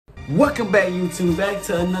Welcome back, YouTube, back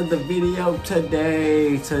to another video.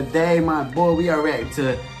 Today my boy, we are reacting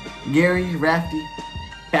to Gerry Rafferty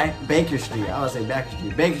Baker Street. I would say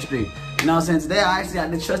Baker Street. You know what I'm saying? Today I actually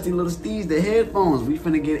got the trusty little steez, the headphones. We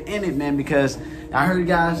finna get in it, man, because I heard you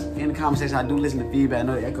guys in the comment section. I do listen to feedback. I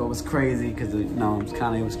know the echo was crazy because you know it was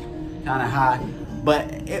kind of high, but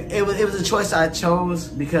it was a choice I chose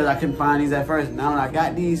because I couldn't find these at first. Now that I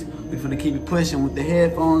got these, we finna keep it pushing with the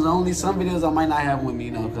headphones only. Some videos I might not have them with me,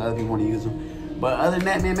 you know, because other people want to use them. But other than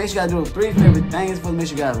that, man, make sure you guys do 3 favorite things. For make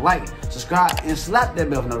sure you guys like, subscribe, and slap that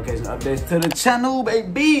bell for notification updates to the channel,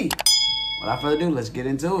 baby. Without further ado, let's get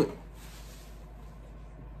into it.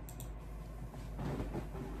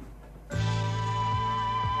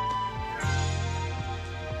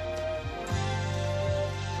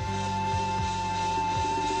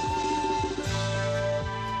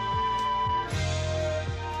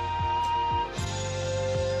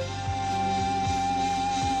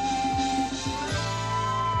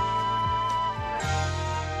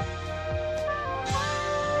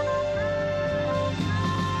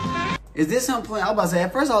 Is this him playing? I was about to say,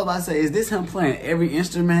 at first I was about to say, is this him playing every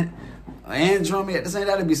instrument and drumming at the same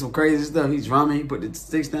time? That'd be some crazy stuff. He's drumming, he put the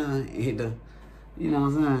sticks down, and hit the, you know what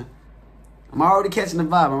I'm saying? I'm already catching the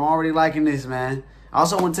vibe. I'm already liking this, man. I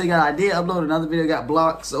also want to tell you guys, I did upload another video, got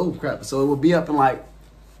blocked. So, oh crap. So it will be up in like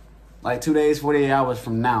 2 days, 48 hours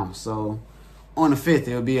from now. So on the 5th,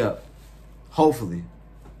 it'll be up. Hopefully.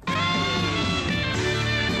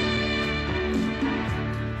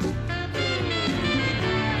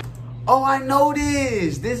 Oh, I know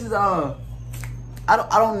this. This is I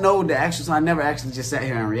don't know the actual song. I never actually just sat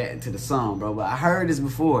here and reacted to the song, bro. But I heard this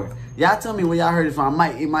before. Y'all tell me where y'all heard it from.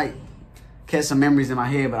 It might catch some memories in my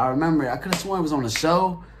head, but I remember I could have sworn it was on a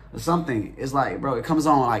show or something. It's like, bro, it comes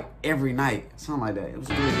on like every night, something like that. It was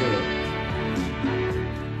really good.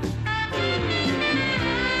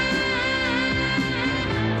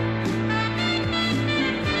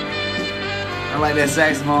 I like that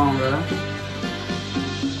saxophone, bro.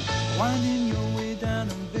 Winding your way down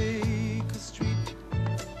on Baker Street,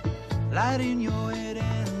 lighting your head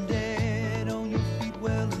and dead on your feet.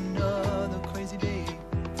 Well, another crazy day.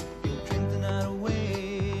 You'll drink the night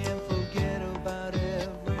away and forget about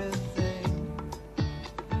everything.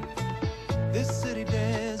 This city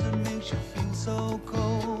desert makes you feel so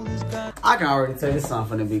cold. I can already tell this song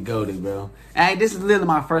finna be goated, bro. And this is literally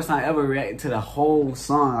my first time ever reacting to the whole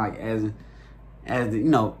song, like as you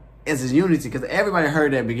know, as a unity, because everybody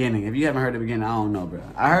heard that beginning. If you haven't heard the beginning, I don't know, bro.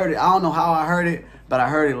 I heard it. I don't know how I heard it, but I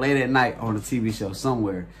heard it late at night on a TV show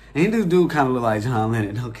somewhere. And he do kind of look like John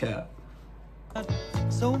Lennon, no cap.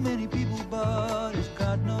 So many people, but it's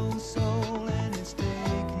got no soul, and it's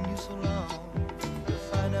taking you so long to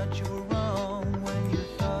find out you were wrong when you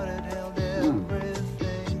thought it held everything.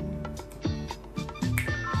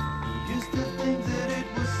 You used to think that it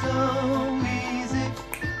was so easy.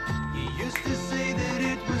 You used to say that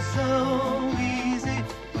it was so easy,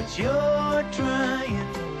 but you're trying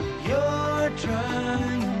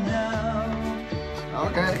now.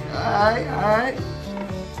 Okay, alright.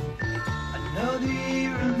 Another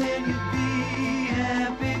year and then you'll be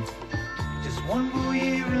happy. Just one more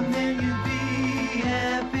year and then you'll be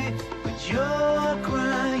happy. But you're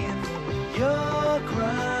crying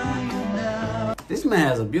now. This man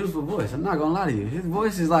has a beautiful voice. I'm not gonna lie to you. His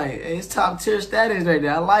voice is like, it's top tier status right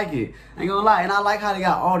there. I like it. I ain't gonna lie. And I like how they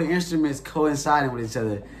got all the instruments coinciding with each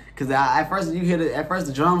other. Cause at first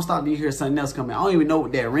the drum stop, you hear something else coming. I don't even know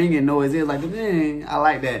what that ringing noise is. Like, man, I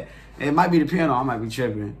like that. It might be the piano. I might be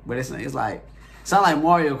tripping, but it's like, sound like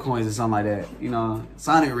Mario coins or something like that. You know,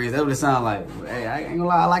 Sonic rings. That's what it sounds like. Hey, I ain't gonna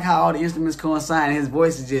lie. I like how all the instruments coincide and his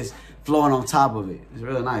voice is just flowing on top of it. It's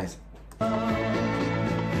really nice.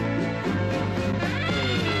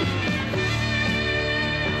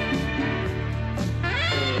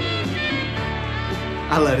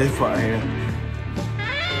 I love this part here.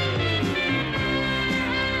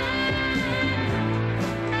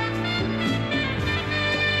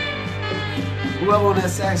 Whoever on that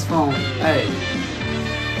saxophone, hey,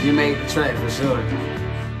 you made the track for sure.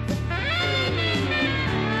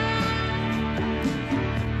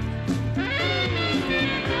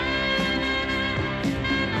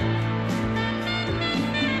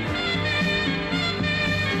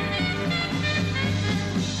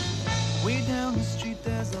 Way down the street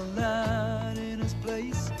there's a light in his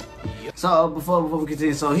place. So before we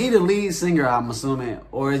continue, so he the lead singer, I'm assuming,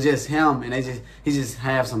 or it's just him, and he just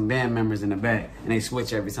have some band members in the back, and they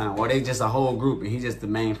switch every time, or they just a whole group, and he's just the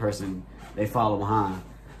main person they follow behind.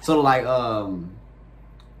 Sort of like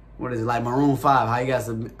what is it, like Maroon 5, how you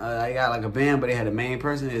got like a band, but they had a main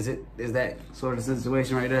person? Is that sort of the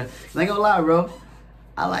situation right there? I ain't gonna lie, bro.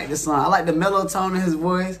 I like this song. I like the mellow tone of his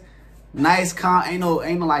voice. Nice, calm. Ain't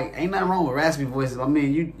nothing wrong with raspy voices. I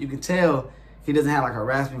mean, you can tell he doesn't have like a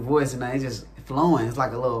raspy voice, and it's just flowing. It's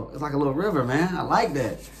like a little river, man. I like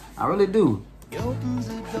that. I really do. He opens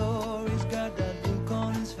the door, he's got that look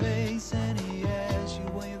on his face, and he asks you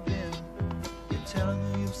where you've been. You tell him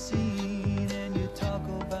who you've seen, and you talk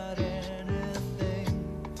about anything.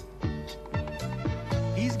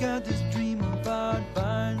 He's got this dream about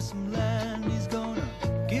buying some land. He's gonna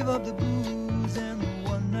give up the booze and the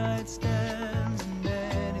one-night stands, and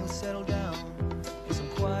then he'll settle down in some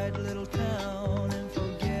quiet little town and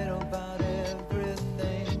forget about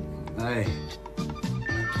everything. Hey.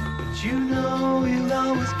 You know he'll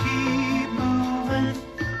always keep moving.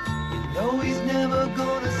 You know he's never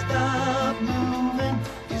gonna stop moving.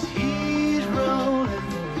 'Cause he's rolling,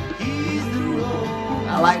 he's the roller.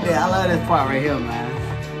 I like that. I love this part right here, man.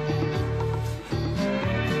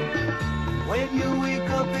 When you wake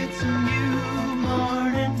up, it's a new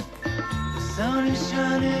morning. The sun is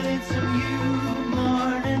shining, it's a new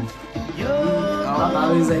morning. You're I thought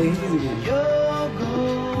he was saying easy.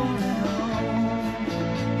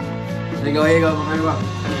 you're going. Here you go.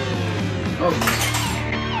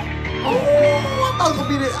 Oh, I thought it was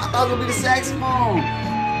gonna be the saxophone.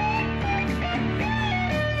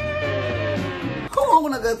 Who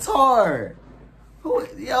on a guitar?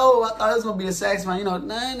 Yo, I thought it was gonna be the saxophone. You know,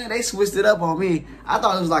 they switched it up on me. I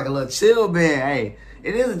thought it was like a little chill band. Hey,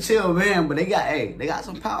 it is a chill band, but they got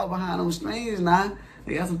some power behind them strings now.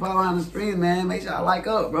 They got some power behind the strings, man. Make sure I like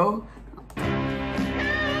up, bro.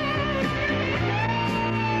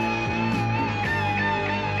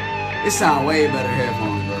 It sound way better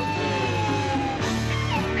headphones, bro.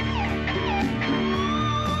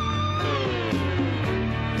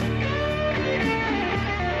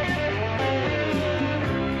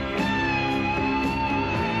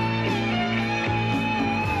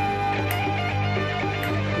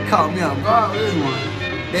 Caught me up guard with this one.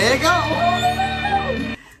 There you go.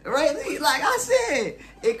 Woo! Right, like I said,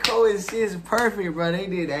 it coincides perfect, bro. They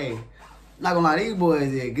did, not gonna lie, these boys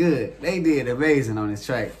did good. They did amazing on this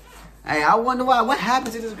track. Hey, I wonder what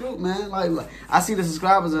happened to this group, man. Like I see the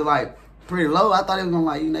subscribers are like pretty low. I thought it was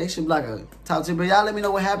gonna they should be like a top 10. But y'all let me know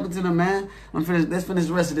what happened to them, man. Let's finish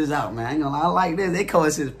the rest of this out, man. I ain't gonna lie, I like this. They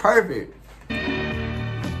coincide perfect.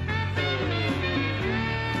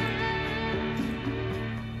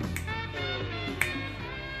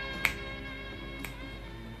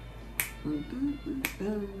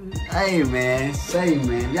 Hey man,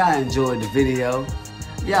 y'all enjoyed the video.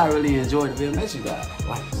 Y'all really enjoyed the video. Make sure you guys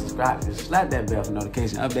like, subscribe, and slap that bell for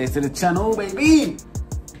notification updates to the channel, baby.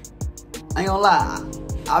 I ain't gonna lie,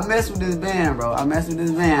 I mess with this band, bro. I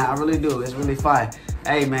really do. It's really fire.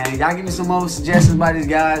 Hey man, y'all give me some more suggestions by these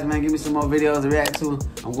guys, man. Give me some more videos to react to.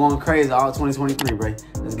 I'm going crazy all 2023, bro.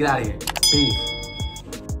 Let's get out of here. Peace.